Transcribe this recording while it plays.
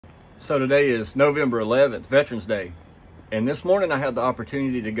So today is November 11th, Veterans Day. And this morning I had the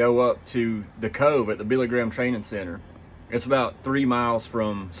opportunity to go up to the Cove at the Billy Graham Training Center. It's about 3 miles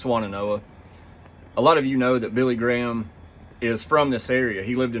from Swannanoa. A lot of you know that Billy Graham is from this area.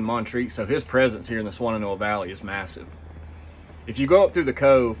 He lived in Montreat, so his presence here in the Swannanoa Valley is massive. If you go up through the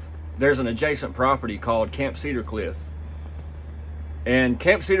Cove, there's an adjacent property called Camp Cedar Cliff. And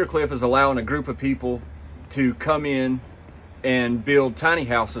Camp Cedar Cliff is allowing a group of people to come in and build tiny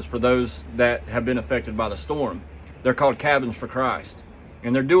houses for those that have been affected by the storm. They're called Cabins for Christ,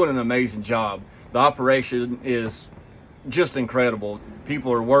 and they're doing an amazing job. The operation is just incredible.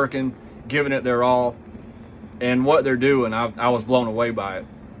 People are working, giving it their all, and what they're doing, I was blown away by it.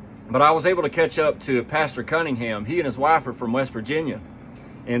 But I was able to catch up to Pastor Cunningham. He and his wife are from West Virginia,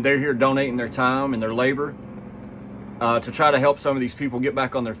 and they're here donating their time and their labor to try to help some of these people get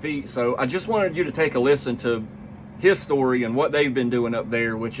back on their feet. So I just wanted you to take a listen to his story and what they've been doing up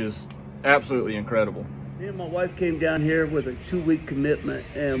there, which is absolutely incredible. Me and my wife came down here with a 2-week commitment,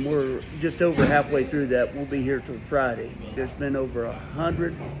 and we're just over halfway through that. We'll be here till Friday. There's been over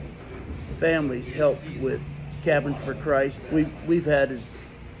 100 families helped with Cabins for Christ. We've had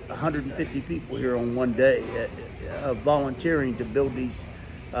 150 people here on one day volunteering to build these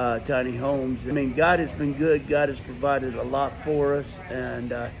tiny homes. I mean, God has been good. God has provided a lot for us,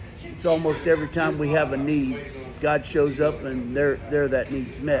 and it's almost every time we have a need, God shows up and there that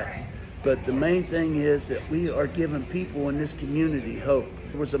need's met. But the main thing is that we are giving people in this community hope.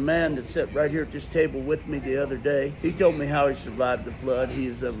 There was a man that sat right here at this table with me the other day. He told me how he survived the flood. He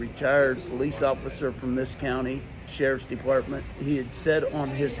is a retired police officer from this county sheriff's department. He had sat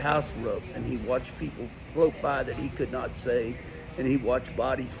on his house roof and he watched people float by that he could not save, and he watched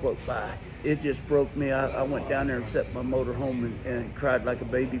bodies float by. It just broke me. I went down there and set my motor home and cried like a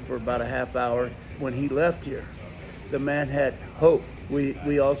baby for about a half hour. When he left here, the man had hope.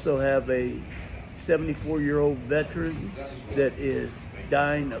 We also have a 74-year-old veteran that is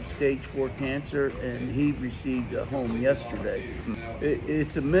dying of stage 4 cancer, and he received a home yesterday.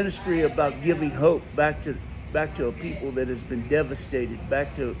 It's a ministry about giving hope back to a people that has been devastated,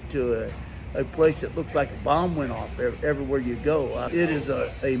 back to a place that looks like a bomb went off everywhere you go. It is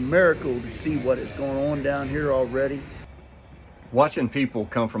a miracle to see what is going on down here already. Watching people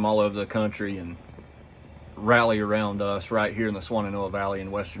come from all over the country and rally around us right here in the Swannanoa Valley in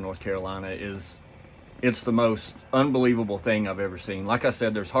western North Carolina it's the most unbelievable thing I've ever seen. Like I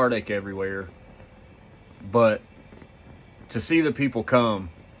said, there's heartache everywhere, but to see the people come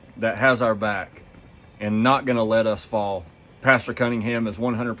that has our back and not gonna let us fall. Pastor Cunningham is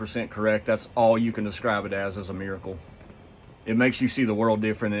 100% correct. That's all you can describe it as a miracle. It makes you see the world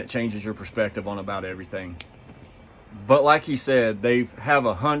different, and it changes your perspective on about everything. But like he said, they have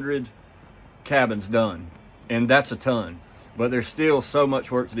 100 cabins done, and that's a ton. But there's still so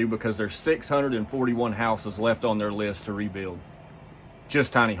much work to do because there's 641 houses left on their list to rebuild.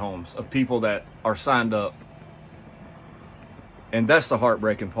 Just tiny homes of people that are signed up. And that's the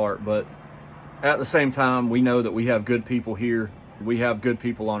heartbreaking part. But at the same time, we know that we have good people here. We have good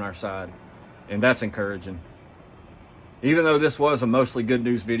people on our side, and that's encouraging. Even though this was a mostly good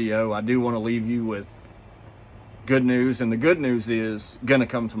news video, I do want to leave you with good news, and the good news is gonna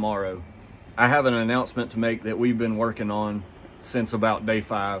come tomorrow. I have an announcement to make that we've been working on since about day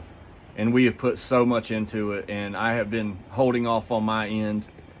 5, and we have put so much into it, and I have been holding off on my end,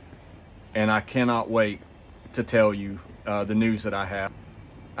 and I cannot wait to tell you the news that I have.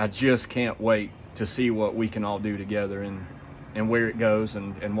 I just can't wait to see what we can all do together and where it goes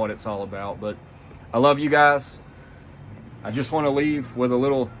and what it's all about. But I love you guys. I just want to leave with a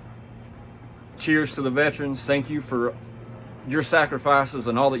little cheers to the veterans. Thank you for your sacrifices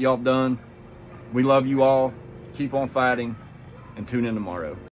and all that y'all have done. We love you all. Keep on fighting, and tune in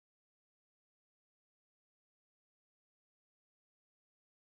tomorrow.